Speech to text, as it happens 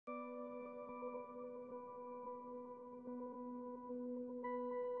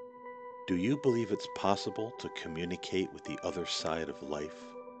Do you believe it's possible to communicate with the other side of life?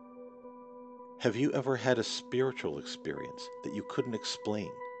 Have you ever had a spiritual experience that you couldn't explain,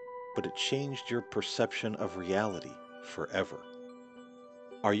 but it changed your perception of reality forever?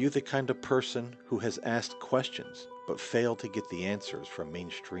 Are you the kind of person who has asked questions but failed to get the answers from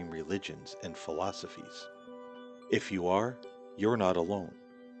mainstream religions and philosophies? If you are, you're not alone.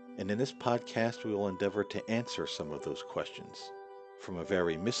 And in this podcast, we will endeavor to answer some of those questions from a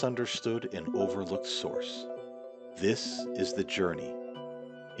very misunderstood and overlooked source. This is the journey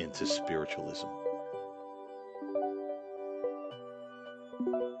into spiritualism.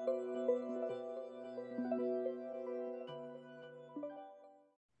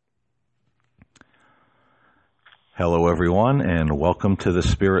 Hello, everyone, and welcome to the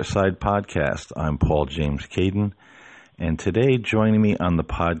Spirit Side Podcast. I'm Paul James Caden, and today joining me on the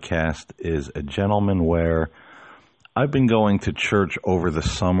podcast is a gentleman where I've been going to church over the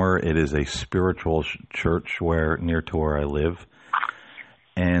summer. It is a spiritual church near to where I live,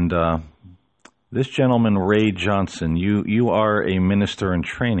 and this gentleman, Ray Johnson, you are a minister in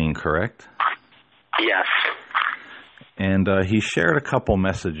training, correct? Yes. And he shared a couple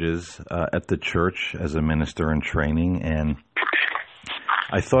messages at the church as a minister in training, and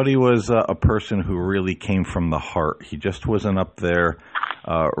I thought he was a person who really came from the heart. He just wasn't up there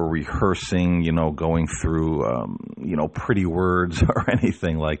rehearsing, going through, pretty words or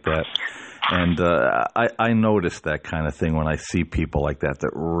anything like that. And I noticed that kind of thing when I see people like that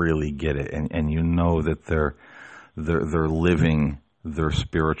really get it, and you know that they're living their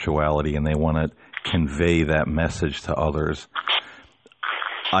spirituality and they want to convey that message to others.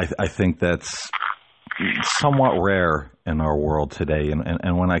 I think that's somewhat rare in our world today.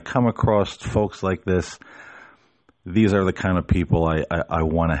 And when I come across folks like this, these are the kind of people I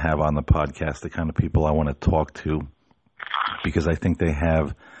want to have on the podcast, the kind of people I want to talk to, because I think they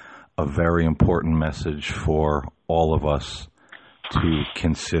have a very important message for all of us to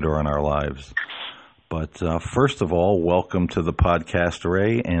consider in our lives. But first of all, welcome to the podcast,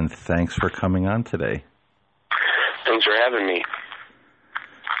 Ray, and thanks for coming on today. Thanks for having me.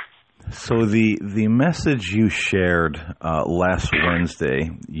 So the message you shared last Wednesday,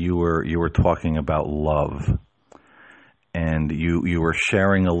 you were talking about love, and you were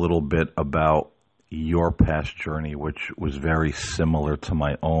sharing a little bit about your past journey, which was very similar to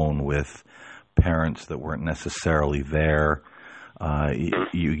my own, with parents that weren't necessarily there.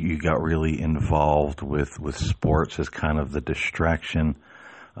 You got really involved with sports as kind of the distraction.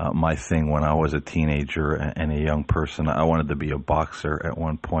 My thing when I was a teenager and a young person, I wanted to be a boxer at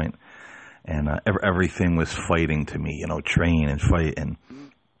one point, and everything was fighting to me. Train and fight and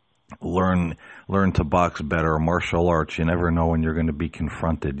learn to box better. Martial arts. You never know when you're going to be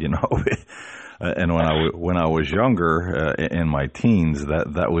confronted. And when I was younger, in my teens,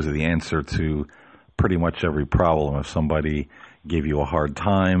 that was the answer to pretty much every problem. If somebody gave you a hard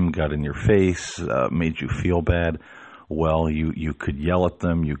time, got in your face, made you feel bad, well, you could yell at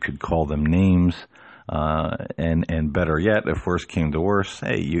them, you could call them names, and better yet, if worse came to worse,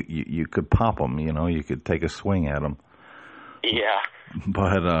 hey, you could pop them, you could take a swing at them. Yeah.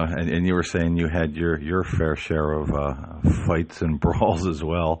 But and you were saying you had your fair share of fights and brawls as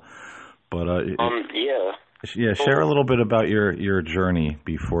well. But yeah, share a little bit about your journey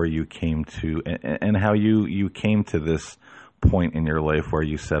before you came to, and how you came to this point in your life where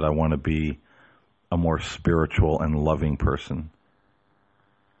you said, I want to be a more spiritual and loving person.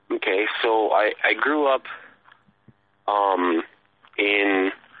 Okay, so I grew up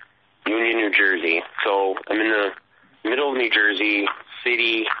in Union, New Jersey. So I'm in the middle of New Jersey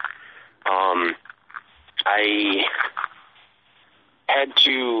city. I had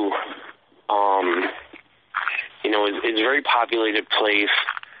to, it's a very populated place.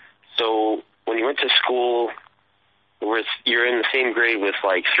 So when you went to school, you're in the same grade with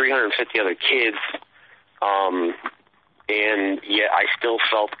like 350 other kids, and yet I still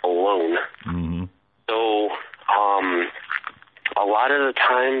felt alone. Mm-hmm. So a lot of the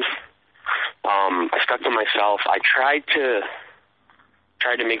times I stuck to myself. I tried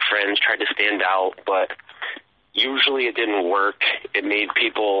to make friends, tried to stand out, but usually it didn't work. It made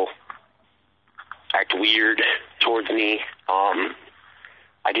people act weird towards me.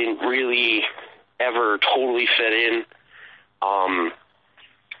 I didn't really ever totally fit in.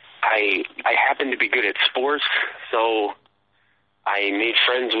 I happened to be good at sports, so I made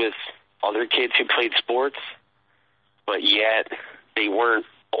friends with other kids who played sports, but yet they weren't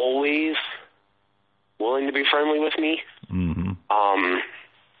always willing to be friendly with me. Mm-hmm.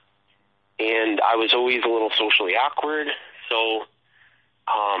 And I was always a little socially awkward, so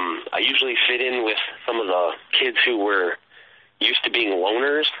I usually fit in with some of the kids who were used to being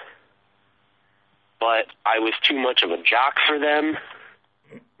loners. but I was too much of a jock for them.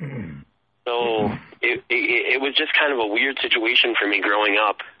 So it was just kind of a weird situation for me growing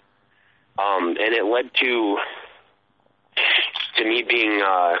up. And it led to me being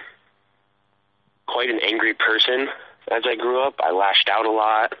quite an angry person as I grew up. I lashed out a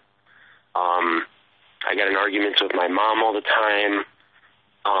lot. I got in arguments with my mom all the time.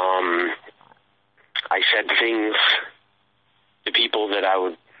 I said things to people that I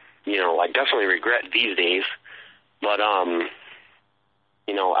would, I definitely regret these days. But,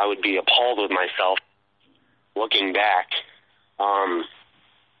 I would be appalled with myself looking back.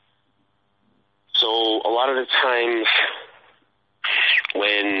 So a lot of the times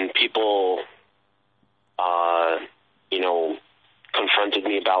when people, confronted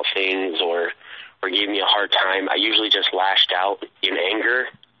me about things or gave me a hard time, I usually just lashed out in anger.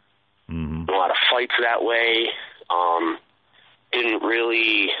 Mm-hmm. A lot of fights that way.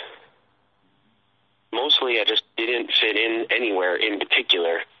 Mostly I just didn't fit in anywhere in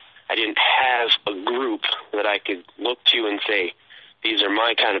particular. I didn't have a group that I could look to and say, these are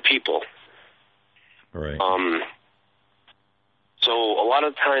my kind of people. Right. So a lot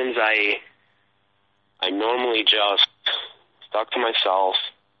of times I normally just stuck to myself.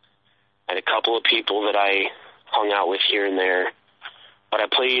 I had a couple of people that I hung out with here and there, but I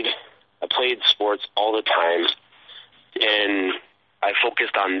played sports all the time, and I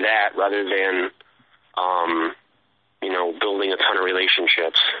focused on that rather than, building a ton of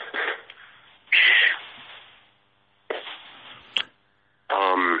relationships.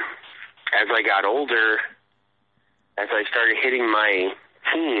 As I got older, as I started hitting my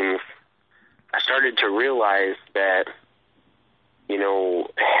teens, I started to realize that,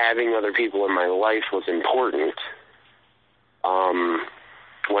 having other people in my life was important.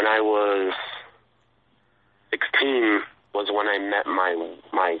 When I was 16 was when I met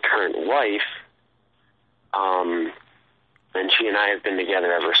my current wife, and she and I have been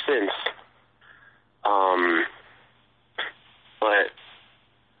together ever since. But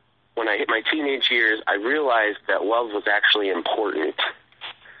when I hit my teenage years, I realized that love was actually important,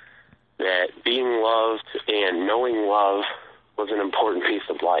 that being loved and knowing love was an important piece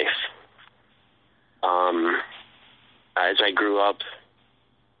of life. As I grew up,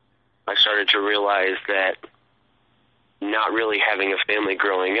 I started to realize that not really having a family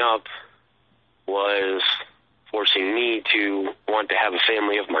growing up was forcing me to want to have a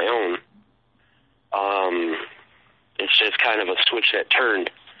family of my own. It's just kind of a switch that turned.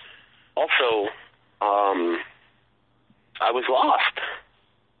 Also, I was lost.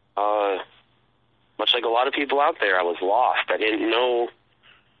 Much like a lot of people out there, I was lost. I didn't know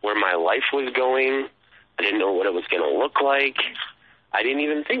where my life was going. I didn't know what it was going to look like. I didn't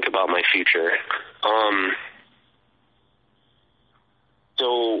even think about my future.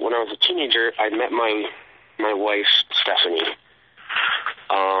 So when I was a teenager, I met my wife, Stephanie.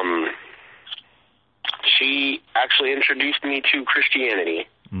 She actually introduced me to Christianity.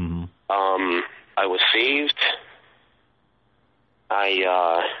 Mm-hmm. I was saved.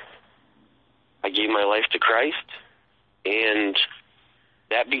 I gave my life to Christ, and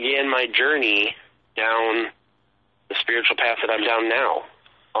that began my journey down the spiritual path that I'm down now.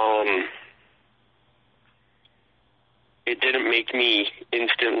 It didn't make me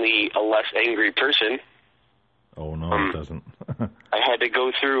instantly a less angry person. Oh no, it doesn't. I had to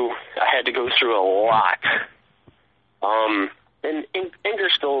go through a lot. And anger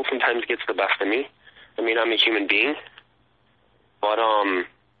still sometimes gets the best of me. I mean, I'm a human being, but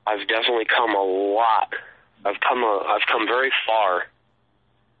I've definitely come a lot. I've come very far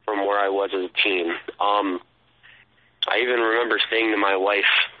from where I was as a teen. I even remember saying to my wife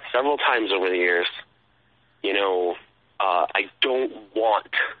several times over the years, I don't want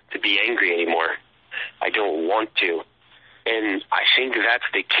to be angry anymore. I don't want to. And I think that's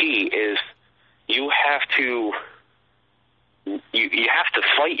the key is you have to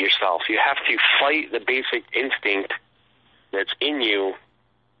fight yourself. You have to fight the basic instinct that's in you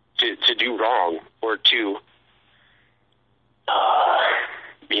to do wrong or to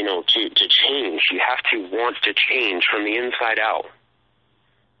change. You have to want to change from the inside out.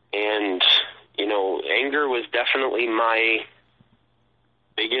 And, anger was definitely my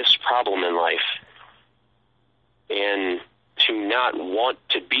biggest problem in life. And to not want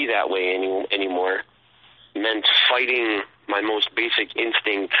to be that way anymore meant fighting my most basic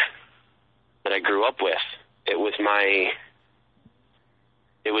instinct that I grew up with. It was my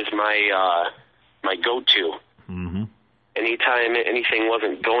go-to. Mm-hmm. Anytime anything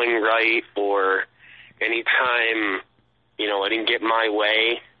wasn't going right, or anytime I didn't get my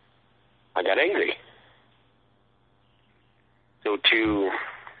way, I got angry. So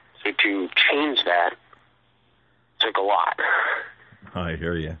So to change that took a lot. I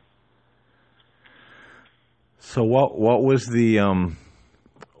hear you. So what was the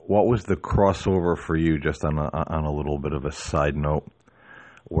crossover for you? Just on a little bit of a side note,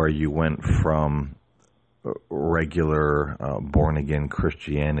 where you went from regular born again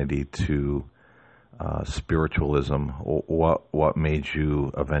Christianity to spiritualism. What made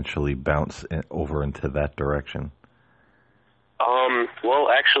you eventually bounce over into that direction? Well,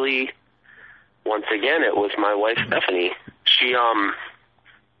 actually, once again, it was my wife, Stephanie. She, I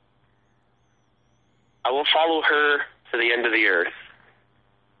will follow her to the end of the earth.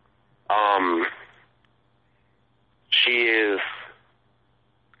 She is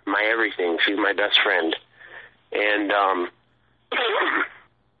my everything. She's my best friend. And,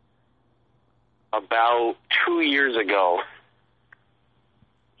 about 2 years ago,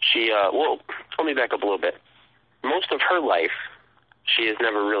 she, well, let me back up a little bit. Most of her life, she has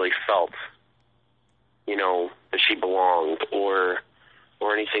never really felt, that she belonged or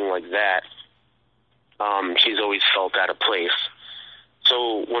anything like that. She's always felt out of place.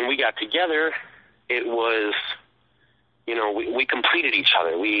 So when we got together, it was, we completed each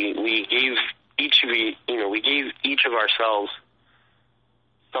other. We gave we gave each of ourselves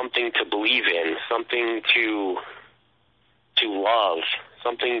something to believe in, something to love,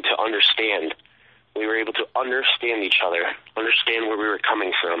 something to understand. We were able to understand each other, understand where we were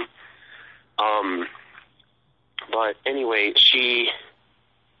coming from. But anyway, she's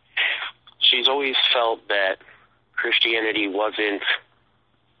always felt that Christianity wasn't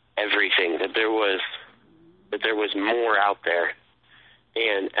everything, that there was more out there.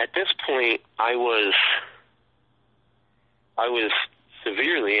 And at this point, I was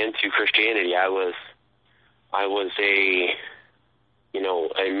severely into Christianity. I was a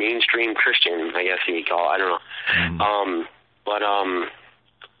mainstream Christian, I guess you could call it. I don't know. But I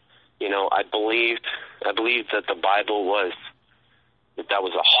believed that the Bible was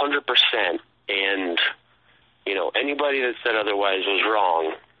 100%, and anybody that said otherwise was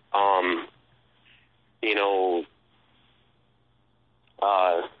wrong.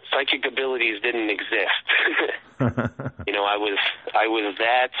 Psychic abilities didn't exist. I was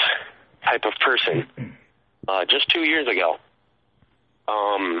that type of person just 2 years ago.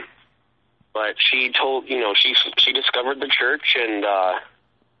 But she told, she discovered the church, and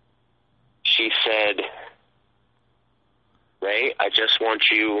she said, Ray, I just want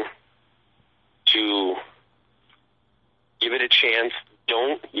you to give it a chance.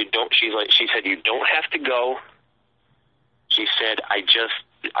 She said, you don't have to go. She said, I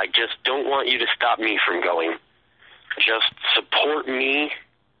just don't want you to stop me from going. Just support me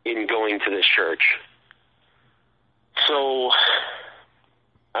in going to this church. So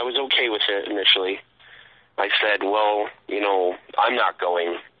I was okay with it initially. I said, well, I'm not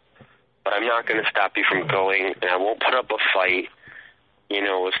going, but I'm not going to stop you from going, and I won't put up a fight.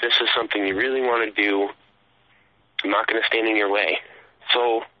 If this is something you really want to do, I'm not going to stand in your way.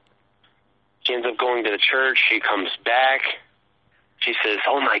 So she ends up going to the church. She comes back. She says,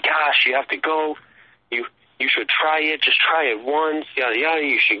 oh my gosh, you have to go. You should try it. Just try it once. Yada, yada.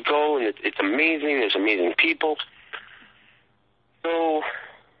 You should go, and it's amazing. There's amazing people. So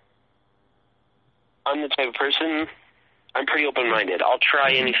I'm the type of person, I'm pretty open-minded. I'll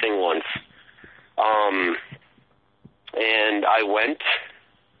try anything once. And I went,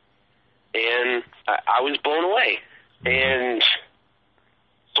 and I was blown away. And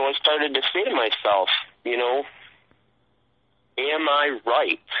so I started to say to myself, am I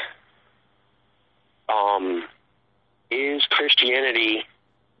right? Is Christianity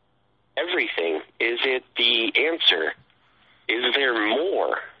everything? Is it the answer? Is there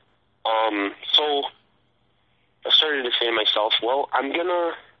more? So I started to say to myself, well, I'm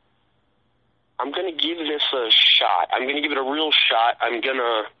gonna give this a shot. I'm gonna give it a real shot. I'm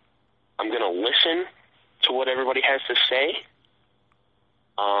gonna listen to what everybody has to say.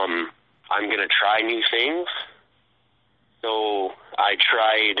 I'm gonna try new things. So I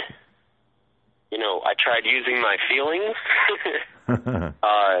tried using my feelings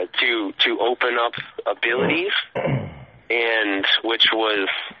to open up abilities, and which was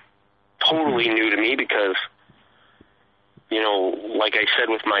totally new to me because, like I said,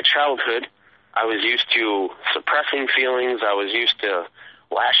 with my childhood, I was used to suppressing feelings. I was used to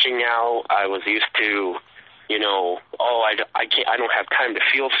lashing out. I was used to, I don't have time to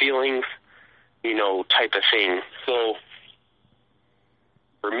feel feelings, type of thing. So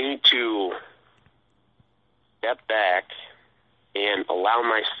for me to step back and allow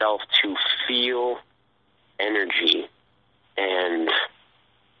myself to feel energy and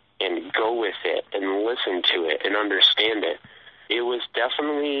go with it and listen to it and understand it, it was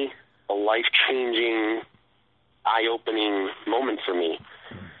definitely a life-changing, eye-opening moment for me.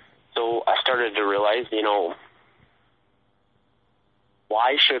 So I started to realize,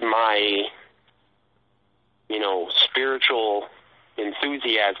 why should my, spiritual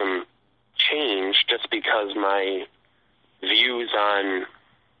enthusiasm change just because my views on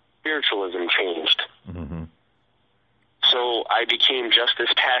spiritualism changed? Mm-hmm. So I became just as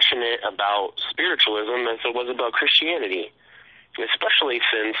passionate about spiritualism as it was about Christianity, especially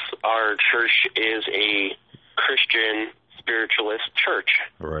since our church is a Christian spiritualist church.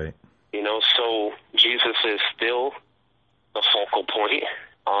 Right. So Jesus is still the focal point.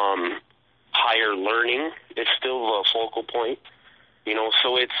 Higher learning is still the focal point.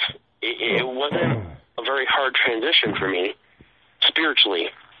 So it wasn't a very hard transition for me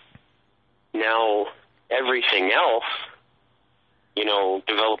spiritually. Now, everything else,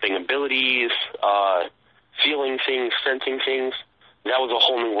 developing abilities, feeling things, sensing things, that was a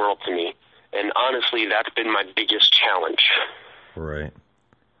whole new world to me. And honestly, that's been my biggest challenge. Right.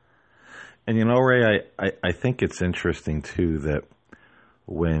 And Ray, I think it's interesting, too, that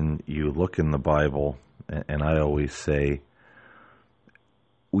when you look in the Bible, and I always say,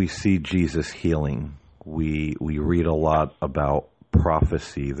 we see Jesus healing. We read a lot about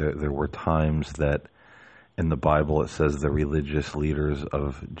prophecy. There were times that in the Bible it says the religious leaders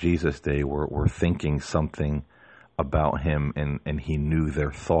of Jesus' day were thinking something about him, and he knew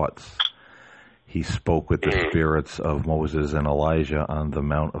their thoughts. He spoke with the spirits of Moses and Elijah on the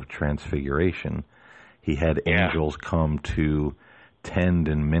Mount of Transfiguration. He had angels come to tend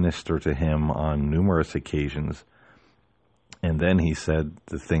and minister to him on numerous occasions. And then he said,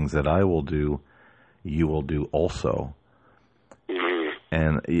 the things that I will do, you will do also.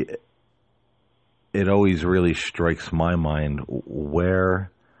 And it always really strikes my mind,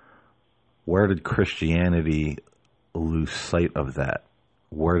 where did Christianity lose sight of that?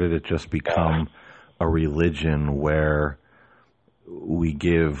 Where did it just become a religion where we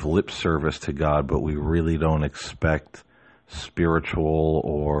give lip service to God, but we really don't expect spiritual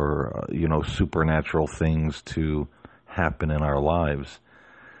or, supernatural things to happen in our lives?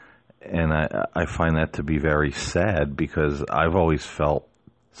 And I find that to be very sad, because I've always felt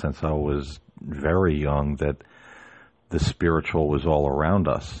since I was very young that the spiritual was all around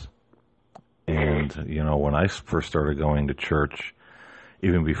us. And, when I first started going to church,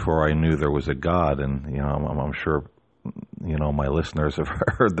 even before I knew there was a God, and, I'm sure, my listeners have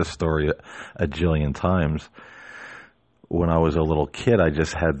heard the story a jillion times. When I was a little kid, I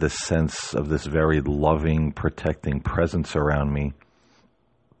just had this sense of this very loving, protecting presence around me.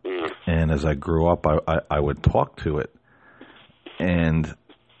 And as I grew up, I would talk to it. And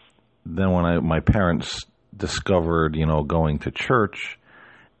then when my parents discovered, going to church,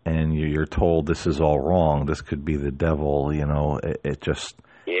 and you're told this is all wrong, this could be the devil,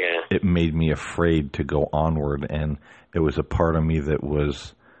 it made me afraid to go onward. And it was a part of me that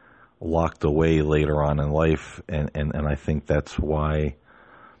was locked away later on in life. And I think that's why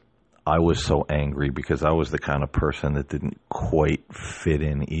I was so angry, because I was the kind of person that didn't quite fit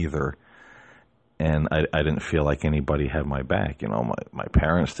in either. And I didn't feel like anybody had my back. My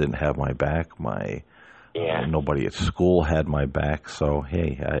parents didn't have my back. Nobody at school had my back. So,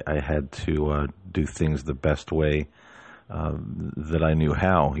 hey, I had to do things the best way that I knew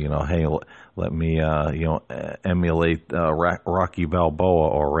how. Hey, let me, emulate Rocky Balboa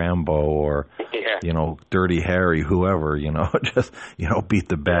or Rambo or, Dirty Harry, whoever, just, beat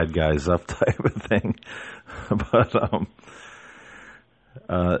the bad guys up type of thing. But,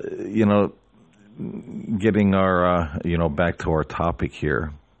 getting our, back to our topic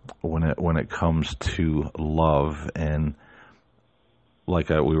here, when it comes to love, and like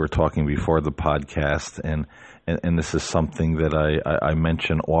we were talking before the podcast, and this is something that I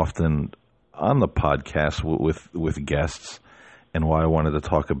mention often on the podcast with guests, and why I wanted to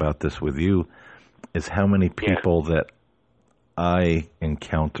talk about this with you is how many people that I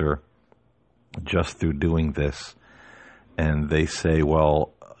encounter just through doing this, and they say,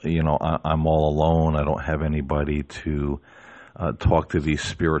 well, I'm all alone. I don't have anybody to talk to these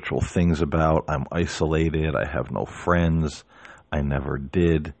spiritual things about. I'm isolated. I have no friends. I never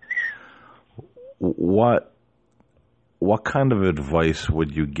did. What kind of advice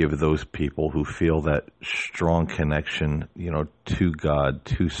would you give those people who feel that strong connection, to God,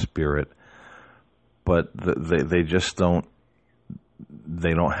 to Spirit, but they just don't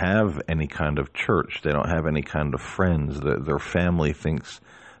have any kind of church. They don't have any kind of friends. Their family thinks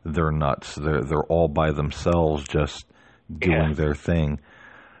they're nuts. They're all by themselves, just doing their thing.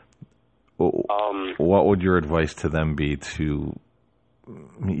 What would your advice to them be to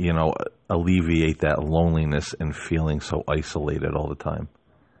alleviate that loneliness and feeling so isolated all the time?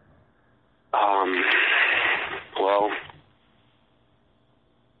 Well,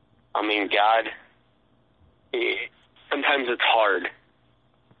 I mean, God, sometimes it's hard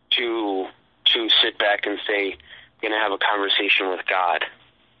to sit back and say, I'm going to have a conversation with God,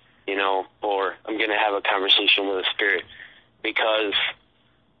 or I'm going to have a conversation with the Spirit, because,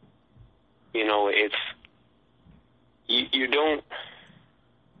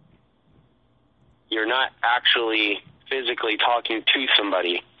 you're not actually physically talking to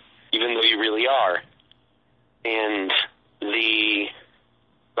somebody, even though you really are. And the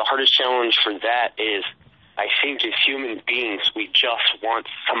hardest challenge for that is, I think as human beings, we just want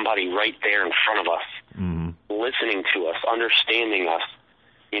somebody right there in front of us, listening to us, understanding us,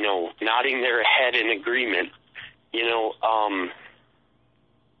 nodding their head in agreement.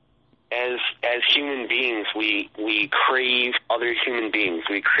 As human beings, we crave other human beings.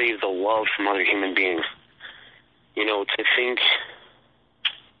 We crave the love from other human beings. To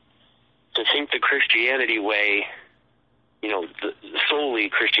think the Christianity way, the solely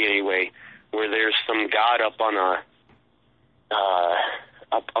Christianity way, where there's some God up on a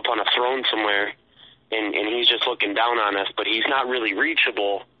throne somewhere, and he's just looking down on us, but he's not really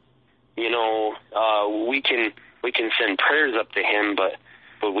reachable. We can send prayers up to him, but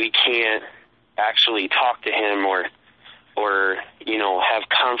we can't actually talk to him or have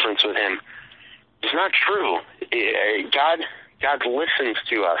conference with him. It's not true. God listens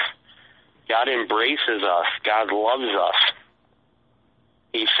to us. God embraces us. God loves us.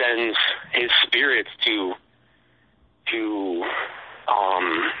 He sends his Spirit to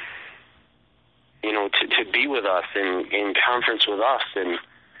be with us in conference with us, and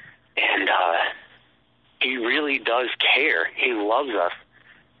he really does care. He loves us.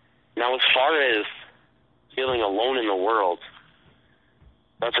 Now, as far as feeling alone in the world,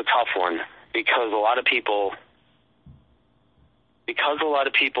 that's a tough one, because a lot of people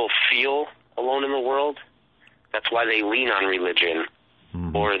feel alone in the world. That's why they lean on religion,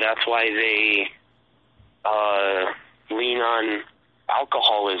 or that's why they lean on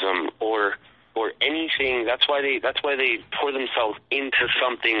alcoholism or anything. That's why they pour themselves into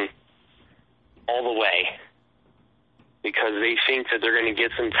something all the way, because they think that they're going to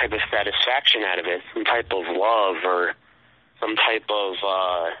get some type of satisfaction out of it, some type of love or some type of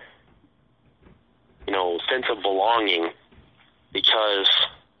sense of belonging. Because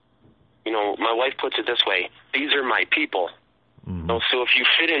my wife puts it this way: these are my people. So if you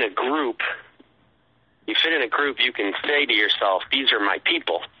fit in a group, you can say to yourself, these are my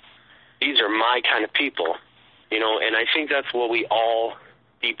people. These are my kind of people. And I think that's what we all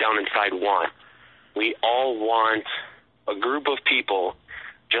deep down inside want. We all want a group of people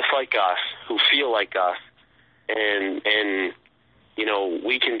just like us, who feel like us, and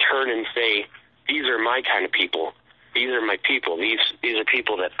we can turn and say, these are my kind of people. These are my people. These are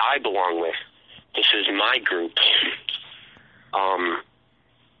people that I belong with. This is my group.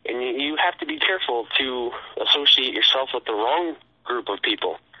 And you have to be careful to associate yourself with the wrong group of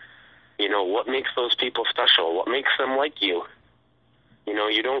people. What makes those people special? What makes them like you?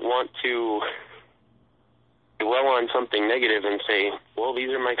 You don't want to dwell on something negative and say, well, these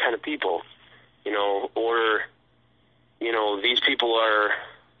are my kind of people, or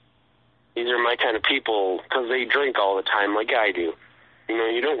these are my kind of people because they drink all the time like I do.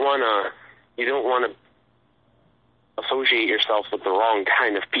 You don't want to associate yourself with the wrong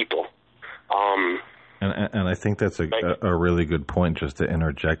kind of people. And I think that's a really good point, just to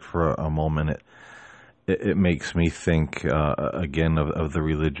interject for a moment. It makes me think, again, of the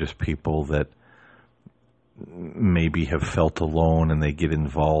religious people that maybe have felt alone, and they get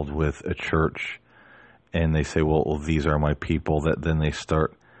involved with a church and they say, well, these are my people, that then they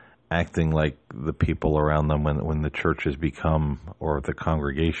start acting like the people around them when the churches become, or the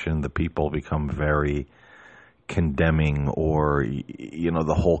congregation, the people become very condemning, or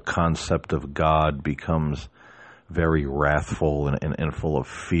the whole concept of God becomes very wrathful and full of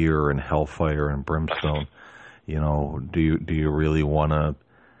fear and hellfire and brimstone. Do you really want to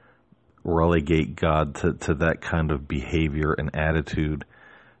relegate God to that kind of behavior and attitude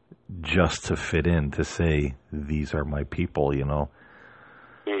just to fit in, to say, these are my people?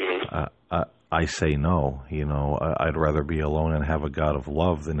 I say no. I'd rather be alone and have a God of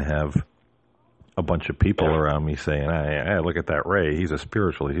love than have a bunch of people around me saying, hey, look at that Ray, he's a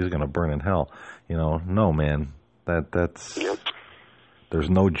spiritualist, he's going to burn in hell. No, man, that's there's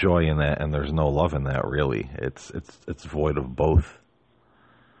no joy in that, and there's no love in that, really. It's void of both.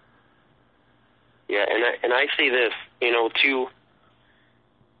 Yeah, and I say this,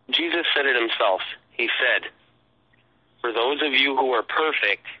 Jesus said it himself. He For those of you who are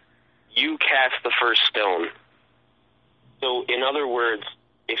perfect, you cast the first stone. So, in other words,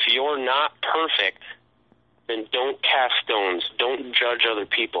 if you're not perfect, then don't cast stones. Don't judge other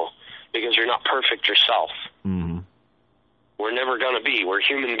people, because you're not perfect yourself. Mm-hmm. We're never going to be. We're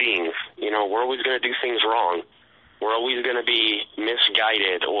human beings. You know, we're always going to do things wrong. We're always going to be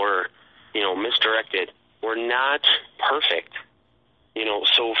misguided or, you know, misdirected. We're not perfect. You know,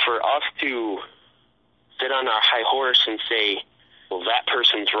 so for us to sit on our high horse and say, well, that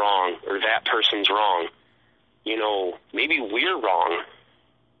person's wrong or that person's wrong, you know, maybe we're wrong.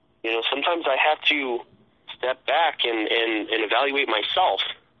 You know, sometimes I have to step back and evaluate myself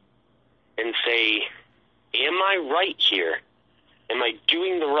and say, am I right here? Am I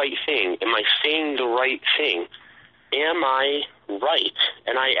doing the right thing? Am I saying the right thing? Am I right?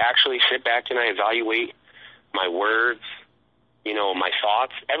 And I actually sit back and I evaluate my words, you know, my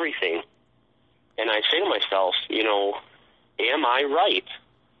thoughts, everything. And I say to myself, you know, am I right?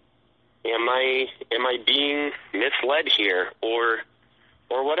 Am I being misled here or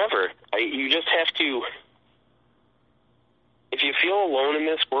whatever? You just have to, if you feel alone in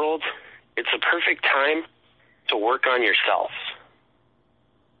this world, it's a perfect time to work on yourself.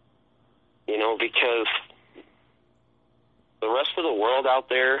 You know, because the rest of the world out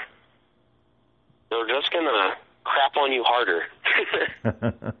there, they're just going to crap on you harder.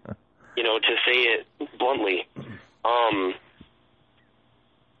 You know, to say it bluntly.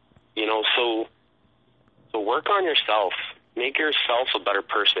 You know, so work on yourself. Make yourself a better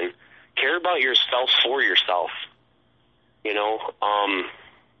person. Care about yourself for yourself. You know,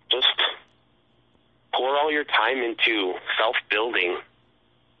 just pour all your time into self-building.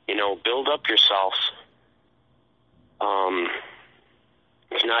 You know, build up yourself.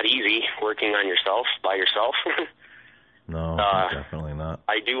 It's not easy working on yourself by yourself. No, definitely not.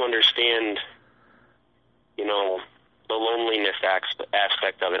 I do understand, you know, the loneliness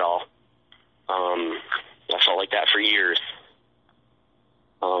aspect of it all. I felt like that for years.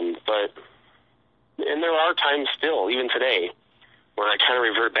 And there are times still, even today, where I kind of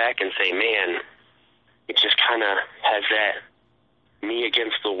revert back and say, man, it just kind of has that me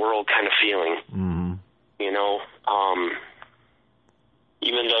against the world kind of feeling. Mm-hmm. You know,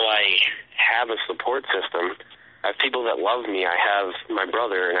 even though I have a support system, I have people that love me. I have my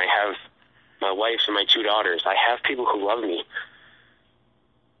brother, and I have my wife and my 2 daughters. I have people who love me.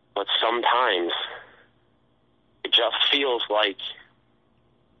 But sometimes it just feels like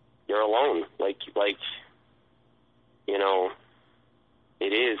you're alone. Like you know,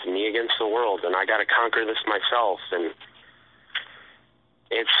 it is me against the world, and I got to conquer this myself. And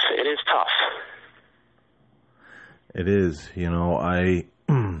it is tough. It is. You know,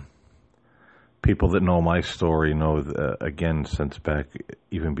 people that know my story know, again, since back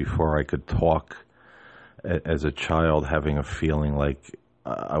even before I could talk, as a child, having a feeling like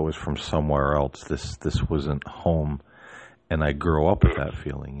I was from somewhere else. This wasn't home, and I grew up with that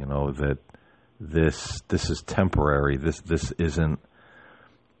feeling. You know, that this is temporary. This isn't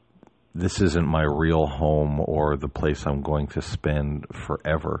my real home or the place I'm going to spend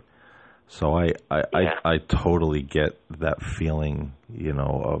forever. So I totally get that feeling, you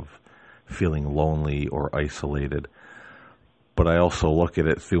know, of feeling lonely or isolated. But I also look at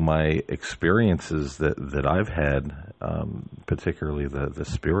it through my experiences that I've had, particularly the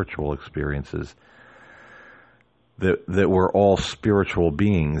spiritual experiences, that we're all spiritual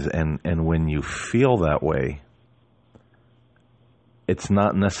beings. And when you feel that way, it's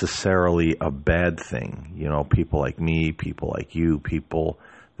not necessarily a bad thing. You know, people like me, people like you, people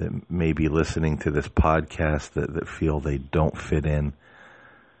that may be listening to this podcast that feel they don't fit in.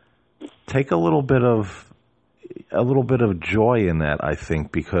 Take a little bit of joy in that, I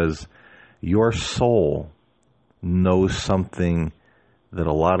think, because your soul knows something that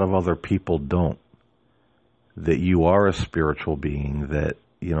a lot of other people don't. That you are a spiritual being. That,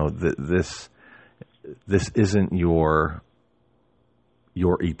 you know, that this isn't your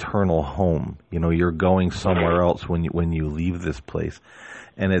eternal home. You know, you're going somewhere else when you leave this place,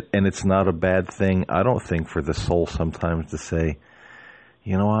 and it's not a bad thing, I don't think, for the soul sometimes to say,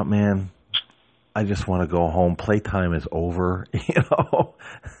 you know what, man, I just want to go home. Playtime is over, you know.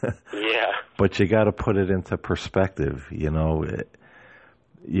 Yeah. But you got to put it into perspective, you know.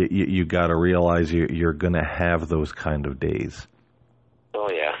 You got to realize you're going to have those kind of days. Oh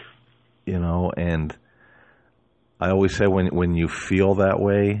yeah. You know, and I always say when you feel that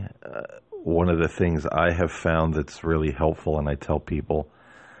way, one of the things I have found that's really helpful, and I tell people,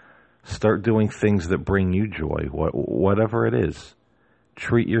 start doing things that bring you joy, whatever it is.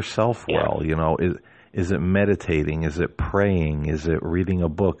 Treat yourself well. You know, is it meditating? Is it praying? Is it reading a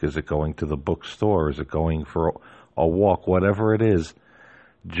book? Is it going to the bookstore? Is it going for a walk, whatever it is.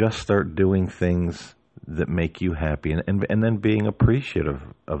 Just start doing things that make you happy, and then being appreciative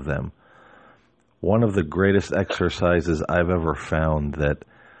of them. One of the greatest exercises I've ever found that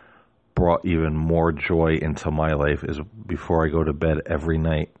brought even more joy into my life is before I go to bed every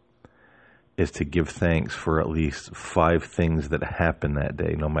night is to give thanks for at least 5 things that happened that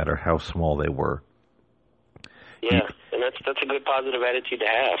day, no matter how small they were. Yeah, and that's a good positive attitude to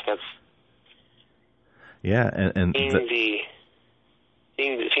have. And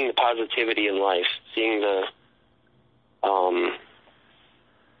seeing the positivity in life, seeing the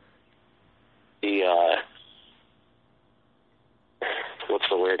what's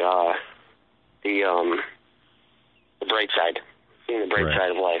the word? The bright side. Seeing the bright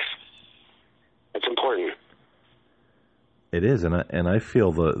side of life. That's important. It is, and I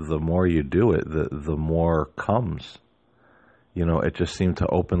feel the more you do it, the more comes. It just seemed to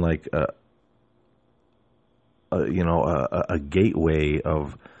open like a gateway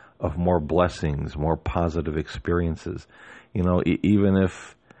of more blessings, more positive experiences. Even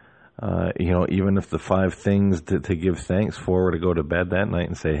if the 5 things to give thanks for were to go to bed that night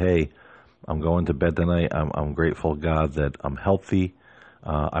and say, hey, I'm going to bed tonight. I'm grateful, God, that I'm healthy.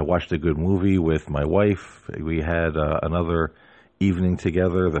 I watched a good movie with my wife. We had another evening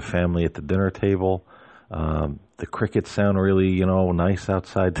together, the family at the dinner table. The crickets sound really, nice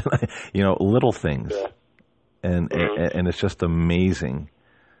outside tonight. Little things. Yeah. And it's just amazing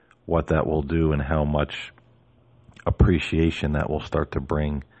what that will do and how much appreciation that will start to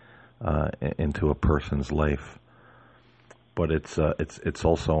bring into a person's life. But it's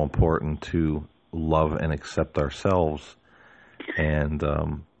also important to love and accept ourselves, and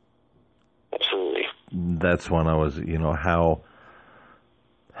absolutely. That's when I was,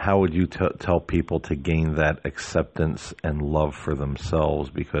 how would you tell people to gain that acceptance and love for themselves,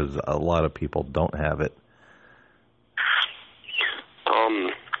 because a lot of people don't have it?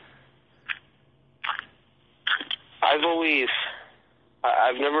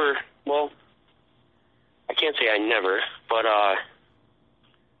 I've never, well, I can't say I never, but I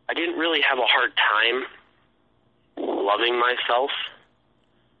didn't really have a hard time loving myself.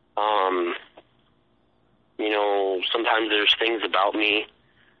 Sometimes there's things about me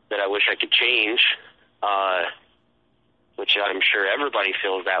that I wish I could change, which I'm sure everybody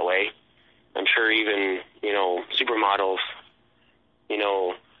feels that way. I'm sure even, supermodels,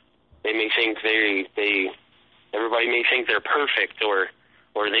 they may think everybody may think they're perfect or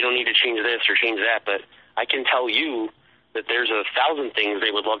they don't need to change this or change that, but I can tell you that there's 1,000 things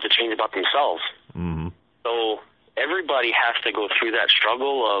they would love to change about themselves. Mm-hmm. So everybody has to go through that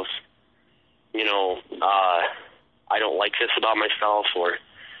struggle of, I don't like this about myself or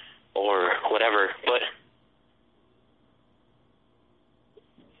whatever. But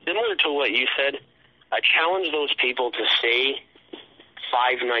similar to what you said, I challenge those people to say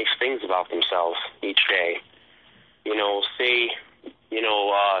 5 nice things about themselves each day. Say,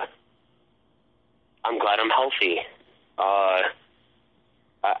 I'm glad I'm healthy. I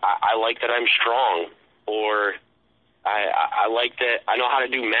like that I'm strong, or I like that I know how to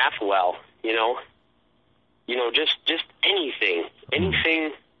do math well. Just anything.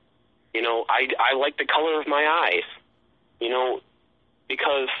 I like the color of my eyes.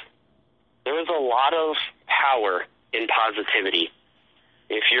 Because there is a lot of power in positivity.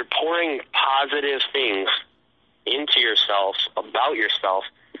 If you're pouring positive things into yourself, about yourself,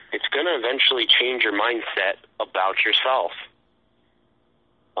 it's going to eventually change your mindset about yourself.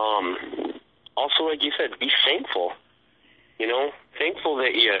 Also, like you said, be thankful. Thankful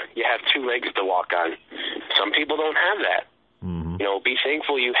that you have 2 legs to walk on. Some people don't have that. Mm-hmm. Be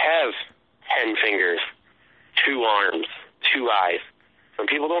thankful you have 10 fingers, 2 arms, 2 eyes. Some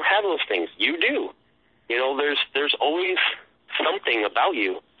people don't have those things. You do. There's always something about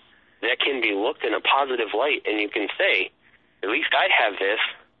you that can be looked in a positive light, and you can say, at least I have this.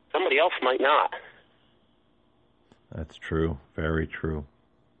 Somebody else might not. That's true. Very true.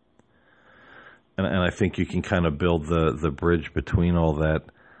 And I think you can kind of build the bridge between all that.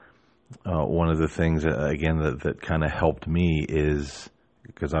 One of the things, again, that kind of helped me is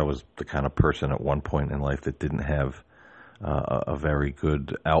because I was the kind of person at one point in life that didn't have a very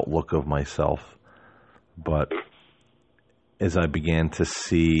good outlook of myself. But as I began to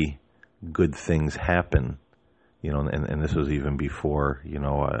see good things happen, and this was even before,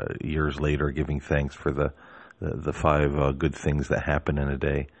 years later, giving thanks for the 5 good things that happen in a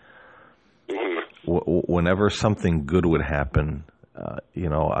day. Whenever something good would happen,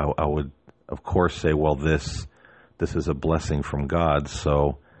 I would, of course, say, well, this is a blessing from God.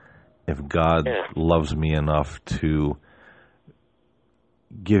 So if God loves me enough to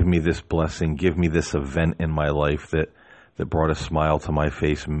give me this blessing, give me this event in my life that brought a smile to my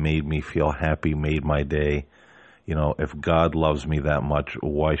face, made me feel happy, made my day. You know, if God loves me that much,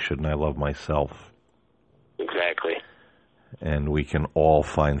 why shouldn't I love myself? Exactly. And we can all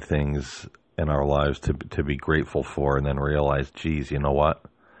find things in our lives to be grateful for, and then realize, geez, you know what?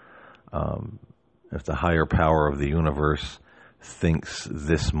 If the higher power of the universe thinks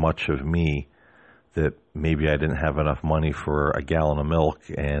this much of me, that maybe I didn't have enough money for a gallon of milk,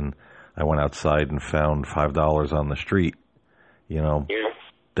 and I went outside and found $5 on the street, you know,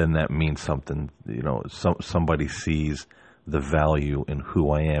 then that means something. You know, somebody sees the value in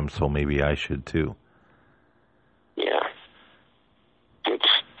who I am, so maybe I should too. Yeah.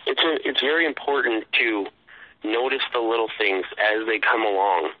 It's very important to notice the little things as they come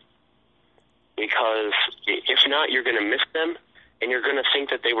along, because if not, you're going to miss them, and you're going to think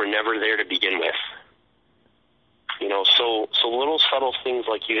that they were never there to begin with. You know, so little subtle things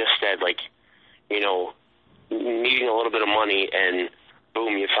like you just said, like, you know, needing a little bit of money and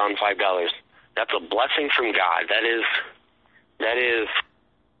boom, you found $5. That's a blessing from God.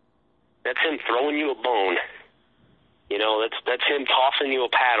 That's Him throwing you a bone. You know, that's Him tossing you a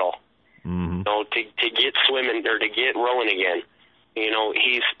paddle. Mm-hmm. You know, to get swimming or to get rowing again. You know,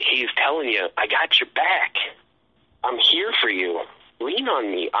 He's telling you, I got your back. I'm here for you. Lean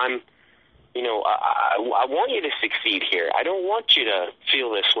on me. You know, I want you to succeed here. I don't want you to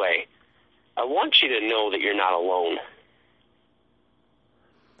feel this way. I want you to know that you're not alone.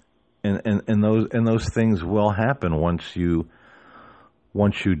 And those things will happen once you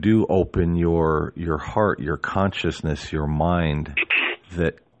do open your heart, your consciousness, your mind,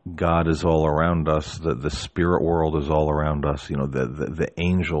 that God is all around us, that the spirit world is all around us, you know, the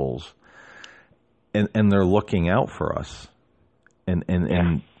angels, and they're looking out for us, and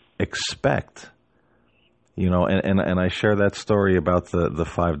expect, you know, and I share that story about the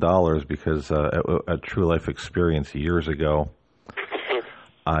 $5 because a True Life experience years ago,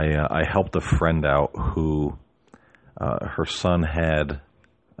 I helped a friend out who her son had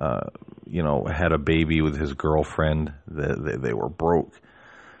a baby with his girlfriend. They were broke.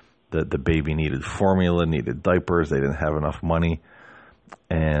 The baby needed formula, needed diapers. They didn't have enough money,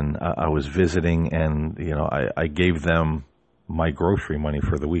 and I was visiting, and you know, I gave them my grocery money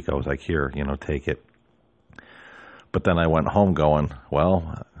for the week. I was like, here, you know, take it. But then I went home going, well,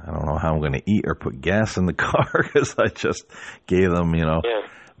 I don't know how I'm going to eat or put gas in the car because I just gave them, you know. Yeah.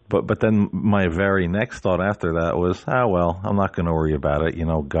 But then my very next thought after that was, well, I'm not going to worry about it. You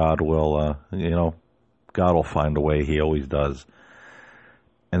know, God will find a way. He always does.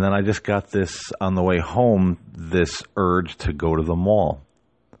 And then I just got this on the way home, this urge to go to the mall.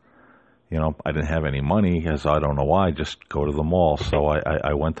 You know, I didn't have any money, as I don't know why, just go to the mall. So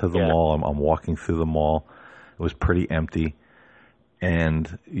I went to the mall. I'm walking through the mall. It was pretty empty.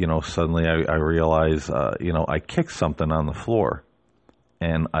 And, you know, suddenly I realized, I kicked something on the floor.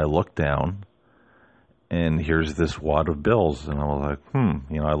 And I looked down, and here's this wad of bills. And I was like,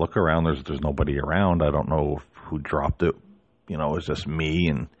 you know, I look around. There's nobody around. I don't know who dropped it. You know, it was just me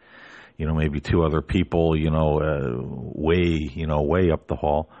and, you know, maybe two other people, you know, way up the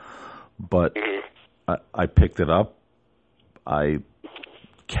hall. But I picked it up, I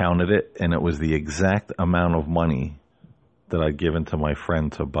counted it, and it was the exact amount of money that I'd given to my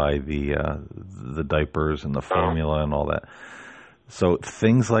friend to buy the diapers and the formula and all that. So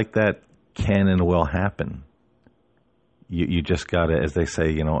things like that can and will happen. You just got to, as they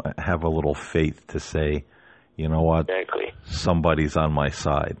say, you know, have a little faith to say, you know what, exactly, somebody's on my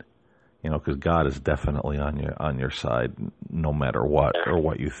side. You know, because God is definitely on your side, no matter what, or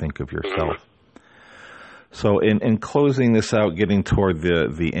what you think of yourself. Mm-hmm. So, in closing this out, getting toward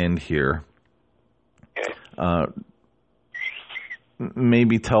the end here,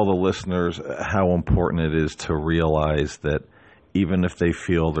 maybe tell the listeners how important it is to realize that even if they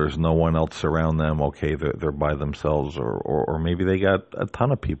feel there's no one else around them, okay, they're by themselves, or maybe they got a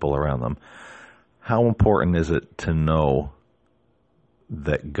ton of people around them. How important is it to know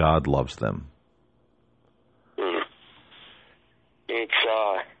that God loves them? It's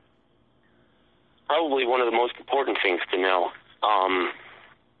probably one of the most important things to know.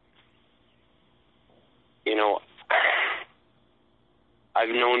 You know, I've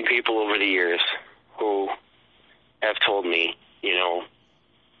known people over the years who have told me, you know,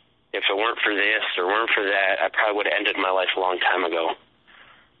 if it weren't for this or weren't for that, I probably would have ended my life a long time ago.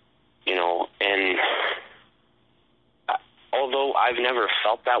 You know, and although I've never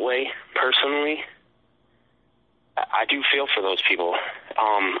felt that way personally, I do feel for those people.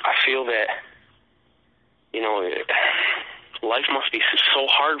 I feel that, you know, life must be so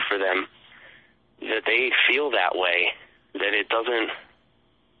hard for them that they feel that way, that it doesn't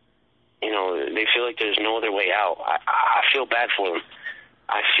they feel like there's no other way out. I feel bad for them.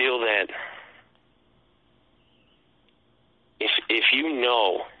 I feel that if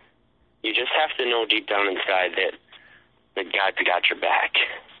you just have to know deep down inside that God's got your back,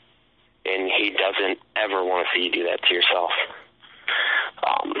 and He doesn't ever want to see you do that to yourself.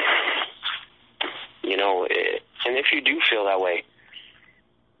 And if you do feel that way,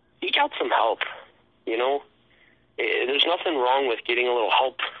 seek out some help. There's nothing wrong with getting a little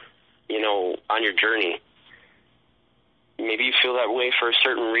help, on your journey. Maybe you feel that way for a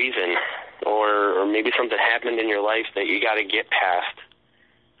certain reason, or maybe something happened in your life that you got to get past.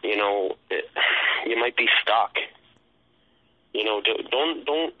 You might be stuck.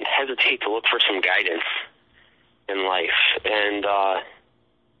 Don't hesitate to look for some guidance in life, and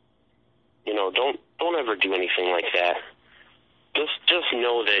don't ever do anything like that. Just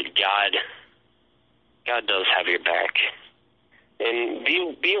know that God does have your back, and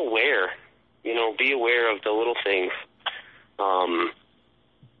be aware. Be aware of the little things.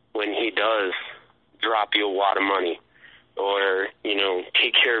 When He does drop you a wad of money, or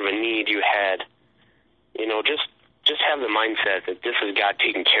take care of a need you had, just have the mindset that this is God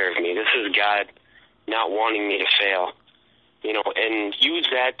taking care of me. This is God not wanting me to fail, and use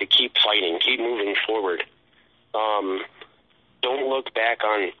that to keep fighting, keep moving forward. Don't look back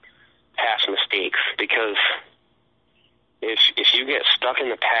on past mistakes, because if you get stuck in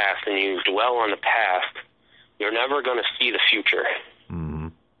the past and you dwell on the past, you're never going to see the future. Mm-hmm.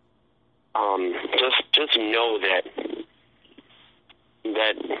 Just know that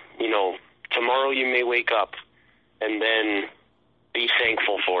tomorrow you may wake up, and then be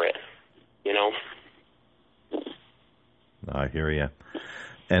thankful for it. I hear you,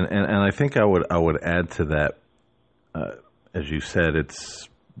 and I think I would add to that. As you said,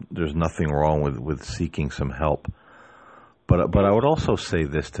 there's nothing wrong with seeking some help, but I would also say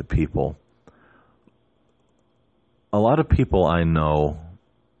this to people. A lot of people I know,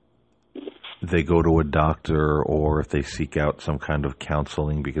 they go to a doctor, or if they seek out some kind of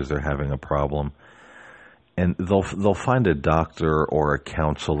counseling because they're having a problem, and they'll find a doctor or a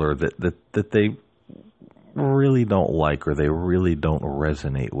counselor that they really don't like, or they really don't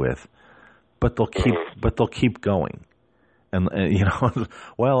resonate with, but they'll keep going. And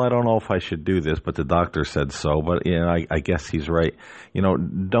well, I don't know if I should do this, but the doctor said so. But I guess he's right.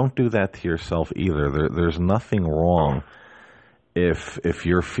 Don't do that to yourself either. There's nothing wrong if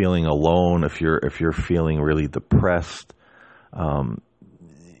you're feeling alone, if you're feeling really depressed,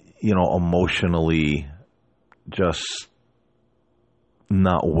 emotionally just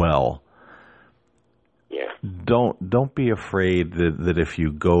not well. Yeah. Don't be afraid that if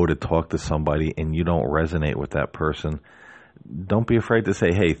you go to talk to somebody and you don't resonate with that person, don't be afraid to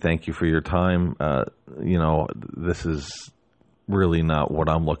say, hey, thank you for your time. This is really not what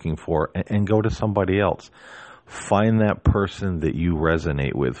I'm looking for, and go to somebody else. Find that person that you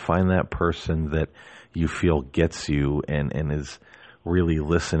resonate with. Find that person that you feel gets you and is really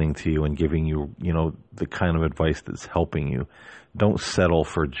listening to you and giving you, the kind of advice that's helping you. Don't settle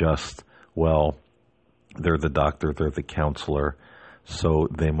for just, well, they're the doctor, they're the counselor, so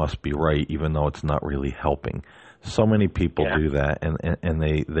they must be right, even though it's not really helping. So many people do that, and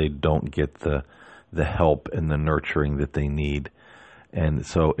they don't get the help and the nurturing that they need. And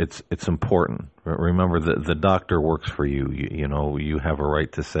so it's important. Remember that the doctor works for you. You have a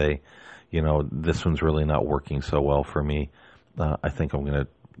right to say, this one's really not working so well for me. I think I'm going to,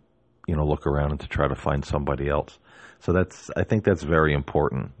 look around and to try to find somebody else. So I think that's very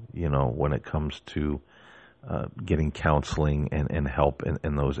important, when it comes to getting counseling and help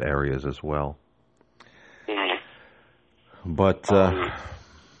in those areas as well. But as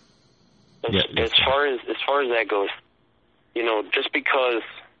far as that goes, just because,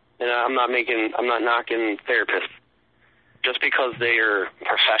 and I'm not knocking therapists, just because they are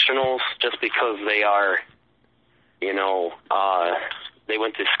professionals, just because they are, they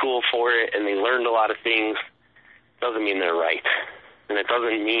went to school for it and they learned a lot of things, doesn't mean they're right, and it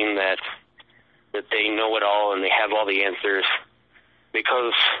doesn't mean that they know it all and they have all the answers.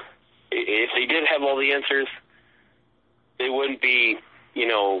 Because if they did have all the answers, they wouldn't be,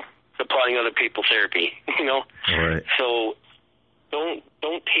 supplying other people therapy, Right. So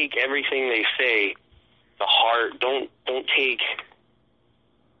don't take everything they say to heart. Don't take,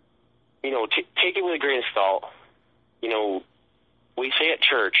 take it with a grain of salt. We say at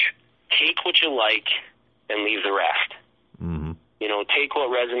church, take what you like and leave the rest. Mm-hmm. Take what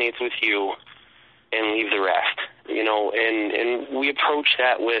resonates with you and leave the rest. And we approach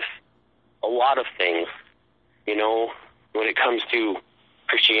that with a lot of things, when it comes to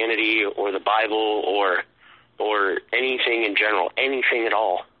Christianity or the Bible or anything in general, anything at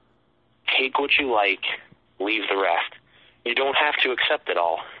all. take what you like, leave the rest. You don't have to accept it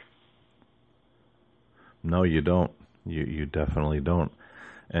all. No, you don't. You definitely don't.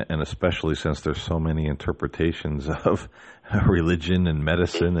 And especially since there's so many interpretations of religion and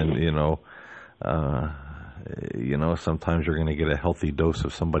medicine, and sometimes you're going to get a healthy dose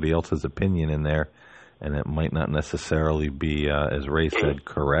of somebody else's opinion in there, and it might not necessarily be, as Ray said,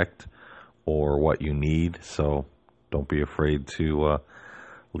 correct or what you need. So don't be afraid to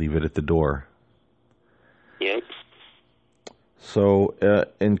leave it at the door. Yep. So,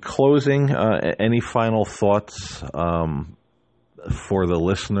 in closing, any final thoughts for the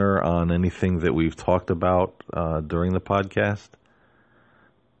listener on anything that we've talked about during the podcast?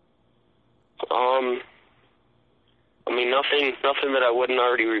 Nothing that I wouldn't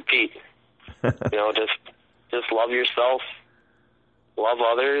already repeat. Just love yourself, love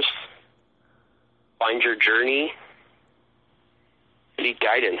others, find your journey, seek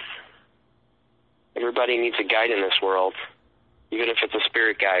guidance. Everybody needs a guide in this world, even if it's a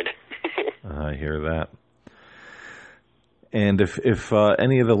spirit guide. I hear that. And if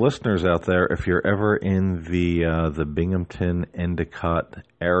any of the listeners out there, if you're ever in the Binghamton, Endicott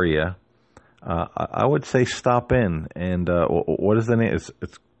area, I would say stop in. And what is the name?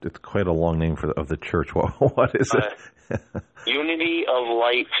 It's quite a long name of the church. What is it? Unity of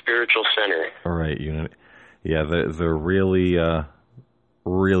Light Spiritual Center. All right, Unity. Yeah, they're really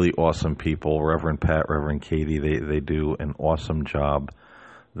really awesome people. Reverend Pat, Reverend Katie, they do an awesome job.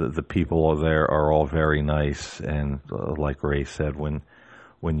 The people there are all very nice, and like Ray said, when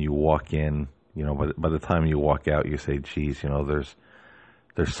you walk in, by the time you walk out, you say, "Geez,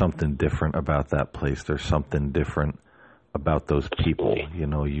 there's something different about that place. There's something different about those people."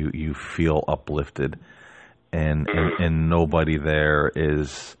 You feel uplifted, and nobody there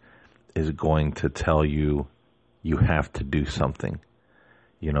is going to tell you have to do something.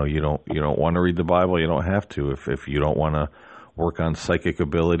 You don't want to read the Bible. You don't have to. If you don't want to work on psychic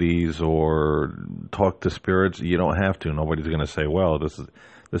abilities or talk to spirits, you don't have to. Nobody's going to say, "Well, this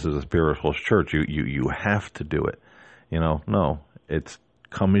is a spiritual church. You have to do it." No, it's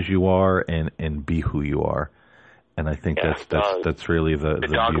come as you are and be who you are. And I think that's really the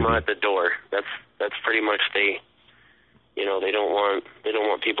dogma beauty. at the door. That's pretty much they don't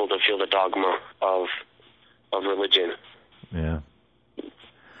want people to feel the dogma of religion. Yeah.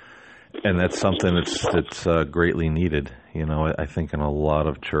 And that's something that's greatly needed, I think in a lot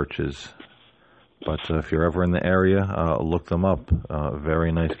of churches. But if you're ever in the area, look them up.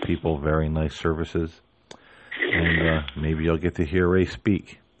 Very nice people, very nice services, and maybe you'll get to hear Ray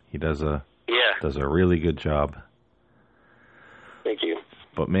speak. He does a really good job. Thank you.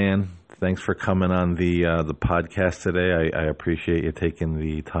 But man, thanks for coming on the podcast today. I appreciate you taking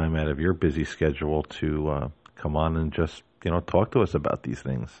the time out of your busy schedule to come on and just talk to us about these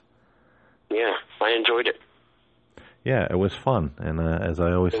things. Yeah, I enjoyed it. Yeah, it was fun, and as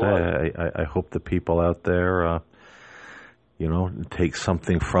I always say, I hope the people out there, take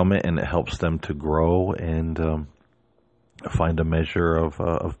something from it, and it helps them to grow and find a measure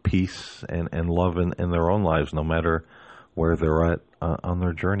of peace and love in their own lives, no matter where they're at on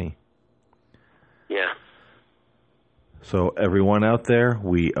their journey. Yeah. So everyone out there,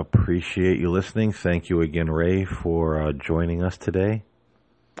 we appreciate you listening. Thank you again, Ray, for joining us today.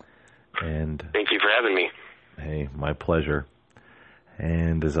 And thank you for having me. Hey, my pleasure.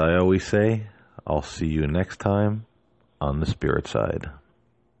 And as I always say, I'll see you next time on the Spirit Side.